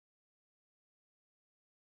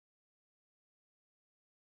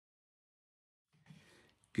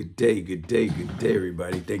Good day,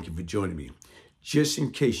 everybody. Thank you for joining me. Just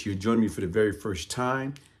in case you're joining me for the very first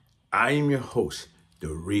time, I am your host,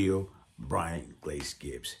 the Real Brian Glaze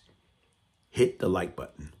Gibbs. Hit the like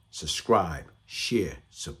button, subscribe, share,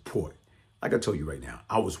 support. Like I told you right now,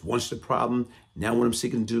 I was once the problem. Now what I'm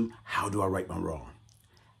seeking to do, how do I right my wrong?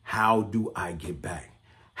 How do I get back?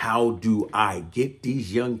 How do I get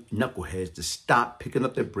these young knuckleheads to stop picking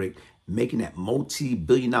up their brick, making that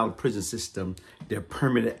multi-billion-dollar prison system their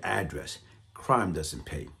permanent address? Crime doesn't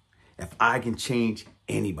pay. If I can change,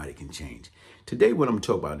 anybody can change. Today, what I'm going to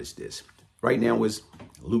talk about is this. Right now is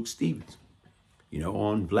Luc Stephen,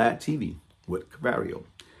 on VLADTV with Cavario.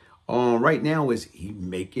 Right now is he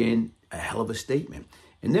making a hell of a statement.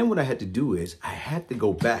 And then what I had to do is I had to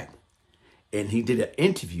go back, and he did an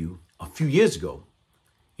interview a few years ago,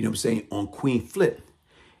 on Queen Flip.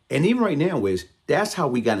 And even right now is that's how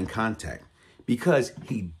we got in contact, because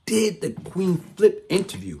he did the Queen Flip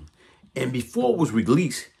interview. And before it was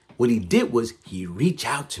released, what he did was he reached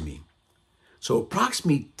out to me. So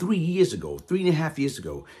approximately 3.5 years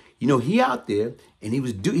ago, he out there and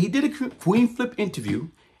he did a Queen Flip interview,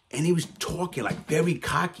 and he was talking like very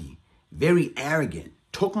cocky, very arrogant,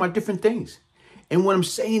 talking about different things. And what I'm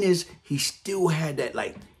saying is he still had that,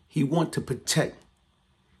 like, he want to protect,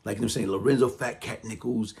 like Lorenzo Fat Cat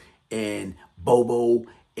Nichols and Bobo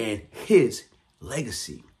and his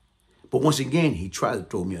legacy. But once again, he tried to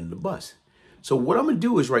throw me under the bus. So what I'm going to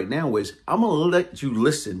do is right now is I'm going to let you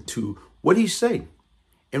listen to what he's saying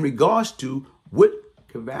in regards to what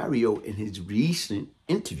Cavario in his recent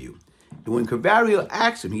interview. And when Cavario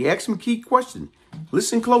asked him, he asked him a key question.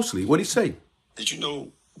 Listen closely. What did he say? Did you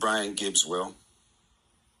know Brian Gibbs well?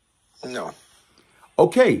 No.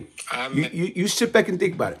 Okay, you sit back and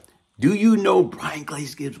think about it. Do you know Brian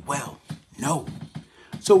Glaze Gibbs well? No.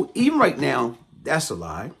 So even right now, that's a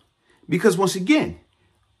lie. Because once again,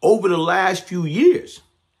 over the last few years,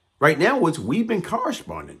 right now, we've been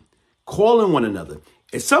corresponding, calling one another.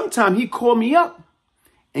 And sometimes he called me up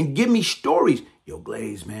and give me stories. Yo,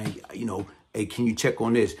 Glaze, man, hey, can you check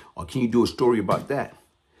on this? Or can you do a story about that?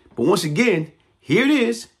 But once again, here it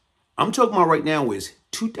is. I'm talking about right now is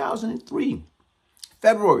 2003,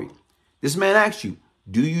 February. This man asked you,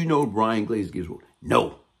 do you know Brian Glaze Gibbs?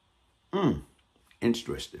 No.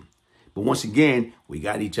 Interesting. But once again, we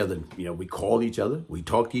got each other, we call each other, we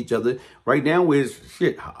talk to each other. Right now is,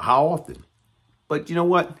 how often? But you know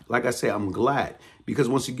what? Like I say, I'm glad. Because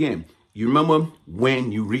once again, you remember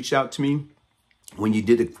when you reached out to me, when you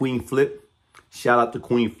did the Queen Flip? Shout out to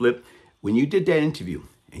Queen Flip. When you did that interview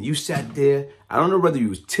and you sat there, I don't know whether you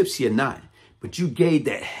was tipsy or not, but you gave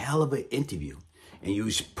that hell of an interview. And you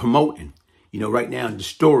was promoting, right now the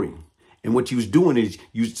story. And what you was doing is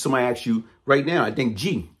somebody asked you right now, I think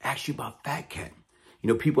G asked you about Fat Cat.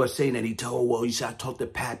 People are saying that he told, well, you said I talked to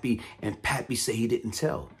Pappy and Pappy said he didn't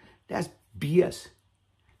tell. That's BS.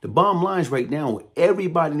 The bottom line is right now,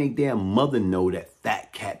 everybody and their damn mother know that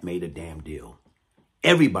Fat Cat made a damn deal.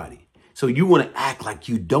 Everybody. So you want to act like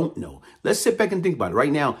you don't know. Let's sit back and think about it.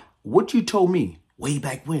 Right now, what you told me way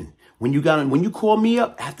back when you called me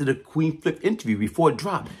up after the Queen Flip interview before it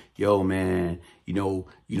dropped, yo, man,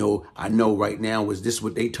 I know right now is this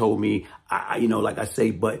what they told me, like I say,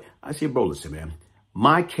 but I say, bro, listen, man,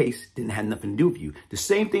 my case didn't have nothing to do with you. The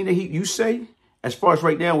same thing that you say, as far as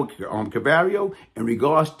right now with Cavario, in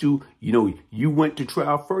regards to, you went to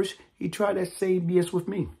trial first, he tried that same BS with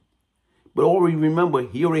me. But already remember,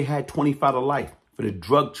 he already had 25 to life for the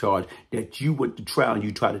drug charge that you went to trial and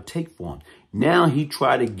you tried to take for him. Now he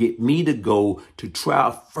tried to get me to go to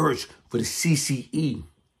trial first for the CCE,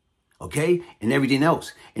 okay, and everything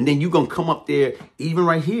else. And then you're going to come up there, even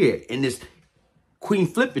right here in this Queen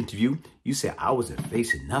Flip interview, you say, I wasn't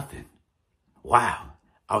facing nothing. Wow,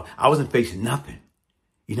 I wasn't facing nothing.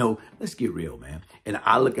 Let's get real, man. And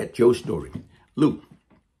I look at your story. Luke,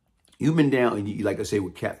 you've been down, and like I say,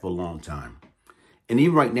 with Cat for a long time. And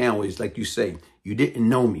even right now, is like you say, you didn't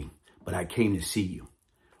know me, but I came to see you.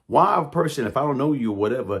 Why a person, if I don't know you or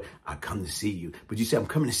whatever, I come to see you. But you say, I'm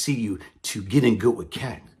coming to see you to get in good with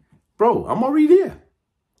Cat. Bro, I'm already there.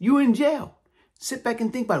 You in jail. Sit back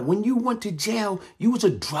and think about it. When you went to jail, you was a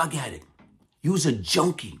drug addict. You was a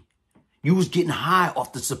junkie. You was getting high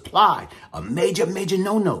off the supply. A major, major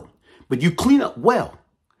no-no. But you clean up well.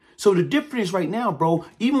 So the difference right now, bro,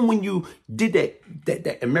 even when you did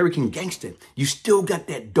that American Gangster, you still got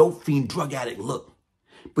that dope fiend drug addict look.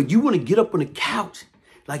 But you want to get up on the couch,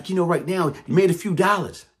 like, right now, you made a few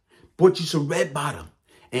dollars, bought you some Red Bottom,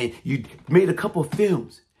 and you made a couple of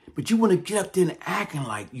films. But you want to get up there and acting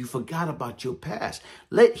like you forgot about your past.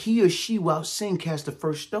 Let he or she without sin cast the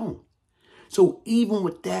first stone. So even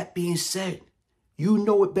with that being said, You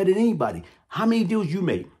know it better than anybody. How many deals you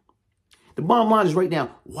made? The bottom line is right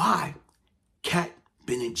now, why? Cat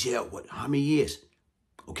been in jail, what, how many years?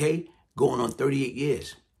 Okay? Going on 38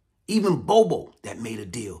 years. Even Bobo that made a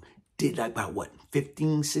deal did like about what,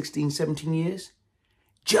 15, 16, 17 years?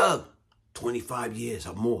 Jug, 25 years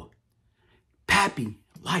or more. Pappy,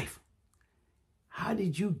 life. How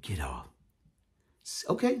did you get off?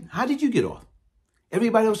 Okay, how did you get off?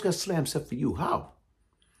 Everybody else got slammed except for you. How?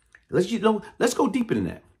 Let's go deeper than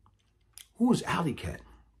that. Who is Alley Cat?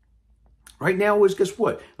 Right now is, guess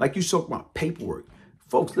what? Like you talk about paperwork.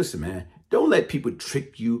 Folks, listen, man. Don't let people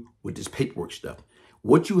trick you with this paperwork stuff.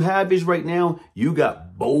 What you have is right now, you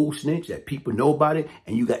got bold snitch that people know about it,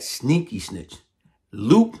 and you got sneaky snitch.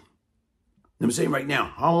 Luc, I'm saying right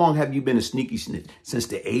now, how long have you been a sneaky snitch? Since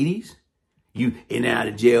the 80s? You in and out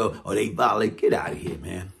of jail or they violate? Get out of here,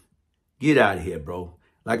 man. Get out of here, bro.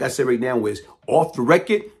 Like I said right now, is off the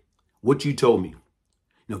record, what you told me.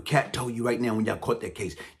 You know, Cat told you right now when y'all caught that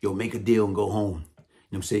case, yo, make a deal and go home.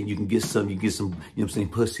 You know what I'm saying? You can get some, you know what I'm saying,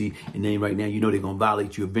 pussy. And then right now, you know they're going to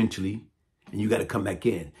violate you eventually. And you got to come back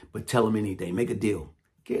in. But tell them anything. Make a deal.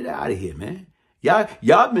 Get out of here, man. Y'all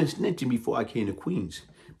been snitching before I came to Queens.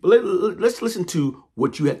 But let's listen to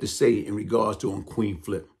what you have to say in regards to on Queen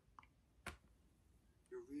Flip.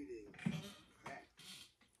 You're reading that, right?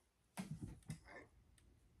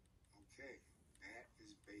 Okay, that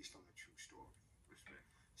is based on a true story. Respect.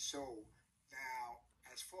 So now,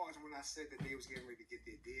 as far as when I said that they was getting ready to get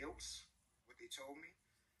their deals, what they told me.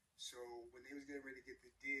 So when they was getting ready to get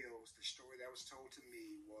the deals, the story that was told to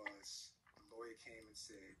me was the lawyer came and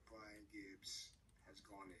said, Brian Gibbs has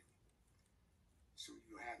gone in. So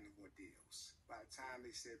you have no more deals. By the time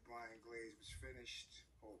they said Brian Glaze was finished,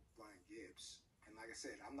 or Brian Gibbs, and like I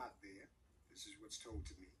said, I'm not there. This is what's told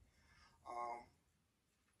to me.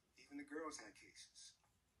 Even the girls had cases.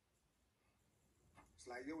 It's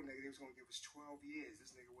like, yo, nigga, they was going to give us 12 years.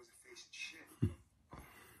 This nigga wasn't facing shit.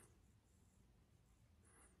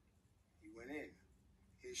 He went in.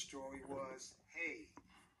 His story was, hey,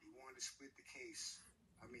 he wanted to split the case.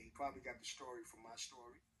 I mean, he probably got the story from my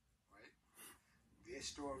story, right? Their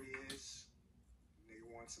story is, nigga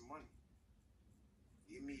wants some money.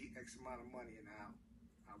 Give me X amount of money and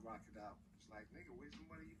I'll rock it out. It's like, nigga, where's the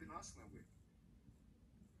money you've been hustling with?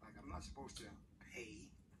 Like, I'm not supposed to pay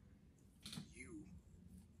you.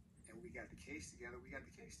 And we got the case together. We got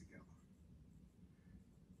the case together.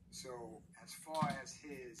 So, as far as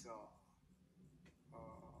his,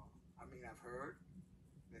 I mean, I've heard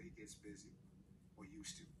that he gets busy, or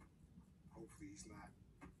used to. Hopefully he's not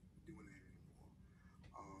doing that anymore.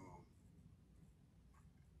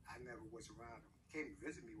 I never was around him. He came to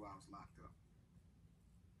visit me while I was locked up.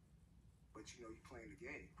 But you know, you're playing the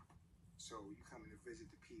game. So you come in to visit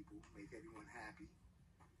the people, make everyone happy,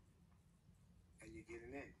 and you're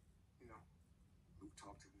getting in. You know, Luc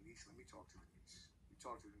talked to the niece, let me talk to the niece. You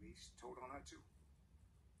talked to the niece, told on her too.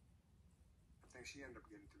 I think she ended up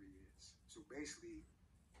getting 3 years. So basically,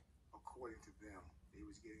 according to them, they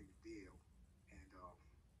was getting the deal. And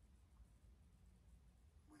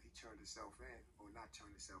when he turned himself in, or not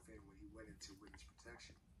turned himself in, when he went into witness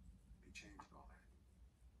protection, they changed all that.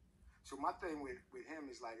 So my thing with him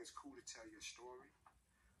is like, it's cool to tell your story,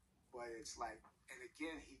 but it's like, and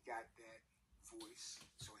again, he got that voice,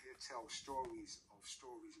 so he'll tell stories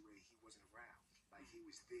where he wasn't around, like he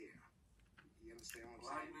was there. You understand what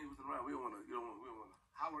I'm saying? How you know he wasn't around? We don't want to.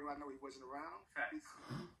 How would I know he wasn't around? Facts.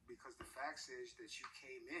 Because the fact is that you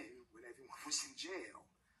came in when everyone was in jail,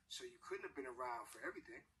 so you couldn't have been around for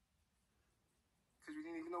everything, because we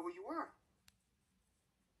didn't even know who you were.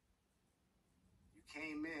 You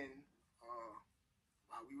came in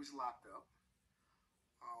while we was locked up.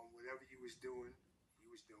 Whatever you was doing,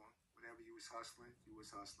 you was doing. Whatever you was hustling, you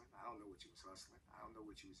was hustling. I don't know what you was hustling. I don't know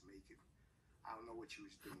what you was making. I don't know what you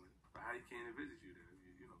was doing. But how he came to visit you then?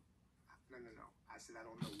 You know. No. I said I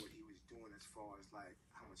don't know what he was doing as far as like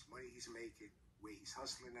how much money he's making, where he's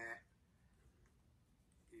hustling at.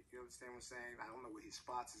 You understand what I'm saying? I don't know where his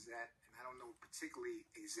spots is at, and I don't know particularly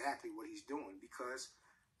exactly what he's doing because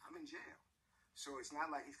I'm in jail. So it's not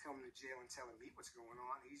like he's coming to jail and telling me what's going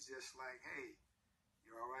on. He's just like, hey,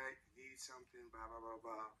 you're all right, you need something, blah, blah, blah,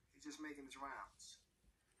 blah. He's just making his rounds.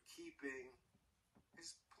 Keeping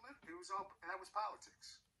his political, that was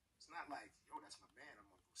politics. It's not like, yo, that's my man, I'm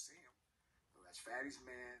gonna go see him. No, that's Fatty's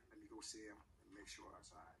man, let me go see him and make sure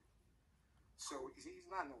it's all right. So he's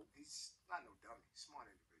not no dummy, he's a smart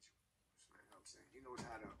individual. You know what I'm saying? He knows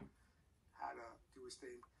how to do his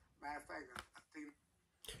thing. Matter of fact, I think.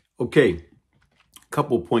 Okay,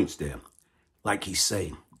 couple points there. Like he's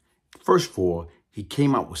saying, first of all, he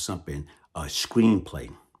came out with something, a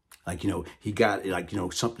screenplay. Like, he got, like,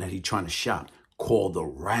 something that he trying to shop called the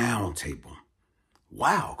round table.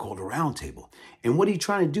 Wow, called the round table. And what he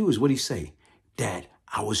trying to do is what he say? Dad,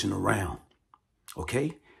 I wasn't around.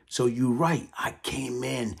 Okay? So you're right. I came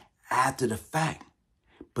in after the fact.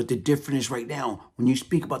 But the difference is right now, when you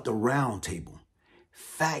speak about the round table,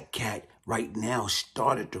 Fat Cat right now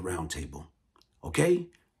started the round table. Okay?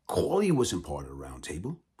 Corley wasn't part of the round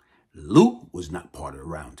table. Luke was not part of the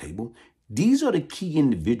round table. These are the key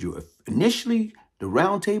individuals. Initially, the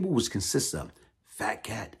round table was consist of Fat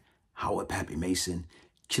Cat, Howard Pappy Mason,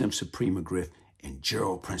 Kenneth Supreme McGriff, and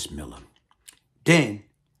Gerald Prince Miller. Then,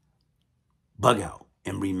 Bug Out,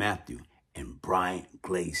 Emery Matthew, and Bryant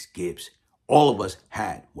Glaze Gibbs. All of us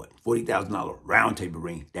had, $40,000 round table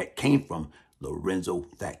ring that came from Lorenzo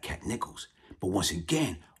Fat Cat Nichols. But once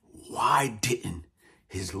again, why didn't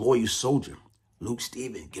his loyal soldier, Luc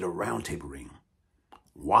Stephen, get a round table ring?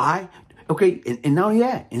 Why? Okay, and not only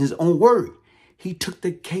that, in his own word, he took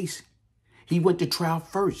the case. He went to trial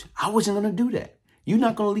first. I wasn't going to do that. You're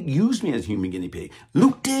not going to use me as a human guinea pig.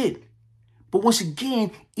 Luke did. But once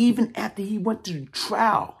again, even after he went to the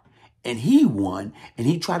trial and he won and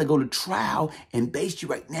he tried to go to trial and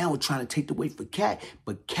basically right now we're trying to take the weight for Cat,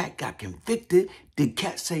 but Cat got convicted, did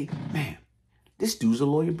Cat say, man, this dude's a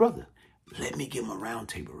lawyer brother. Let me give him a round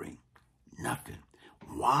table ring? Nothing.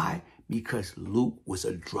 Why? Because Luke was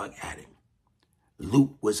a drug addict.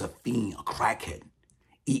 Luke was a fiend, a crackhead,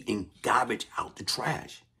 eating garbage out the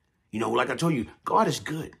trash. Like I told you, God is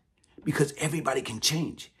good because everybody can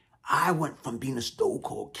change. I went from being a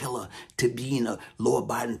stone-cold killer to being a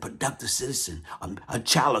law-abiding, productive citizen, a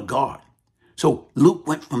child of God. So Luke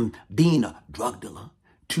went from being a drug dealer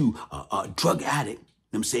to a drug addict,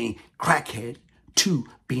 crackhead, to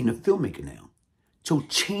being a filmmaker now. So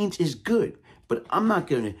change is good, but I'm not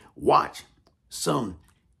going to watch some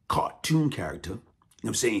cartoon character,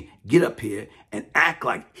 get up here and act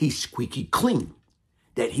like he's squeaky clean,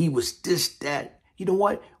 that he was this, that. You know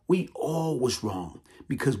what? We all was wrong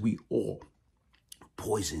because we all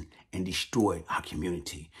poisoned and destroyed our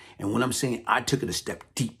community. And when I'm saying I took it a step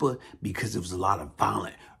deeper because there was a lot of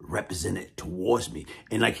violence represented towards me.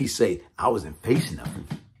 And like he said, I wasn't facing nothing.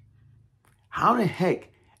 How the heck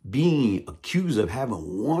being accused of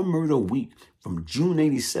having one murder a week from June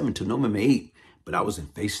 87 to November 8, but I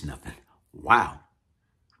wasn't facing nothing? Wow.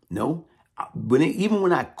 No, even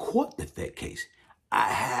when I caught the Fed case, I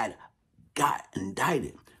had got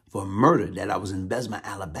indicted for a murder that I was in Bessemer,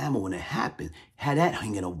 Alabama when it happened, had that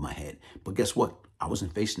hanging over my head. But guess what? I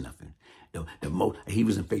wasn't facing nothing. He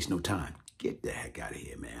wasn't facing no time. Get the heck out of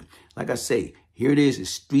here, man. Like I say, here it is, it's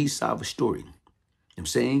street side of a story.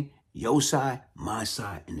 Your side, my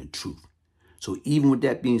side, and the truth. So even with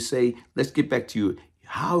that being said, let's get back to you.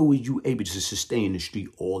 How were you able to sustain the street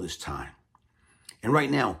all this time? And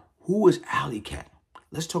right now, who is Alley Cat?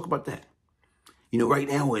 Let's talk about that. Right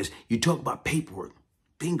now is you talk about paperwork.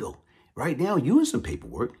 Bingo. Right now, you in some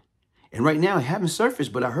paperwork. And right now, it haven't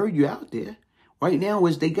surfaced, but I heard you out there. Right now,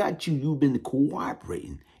 is they got you. You've been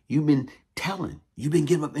cooperating. You've been telling. You've been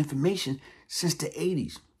giving up information since the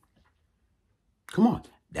 80s. Come on.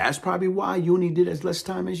 That's probably why you only did as less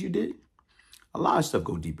time as you did. A lot of stuff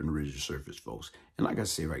go deep in the original surface, folks. And like I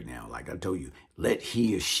say right now, like I told you, let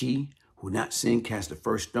he or she who not sin cast the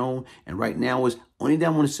first stone. And right now is only thing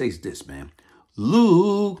I want to say is this, man.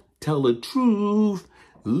 Luke, tell the truth.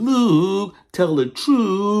 Luke, tell the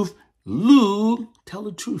truth. Luke, tell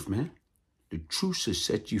the truth, man. The truth should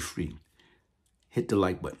set you free. Hit the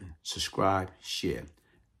like button. Subscribe, share.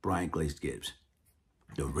 Brian Glaze Gibbs.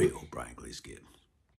 The real Brian Glaze Gibbs.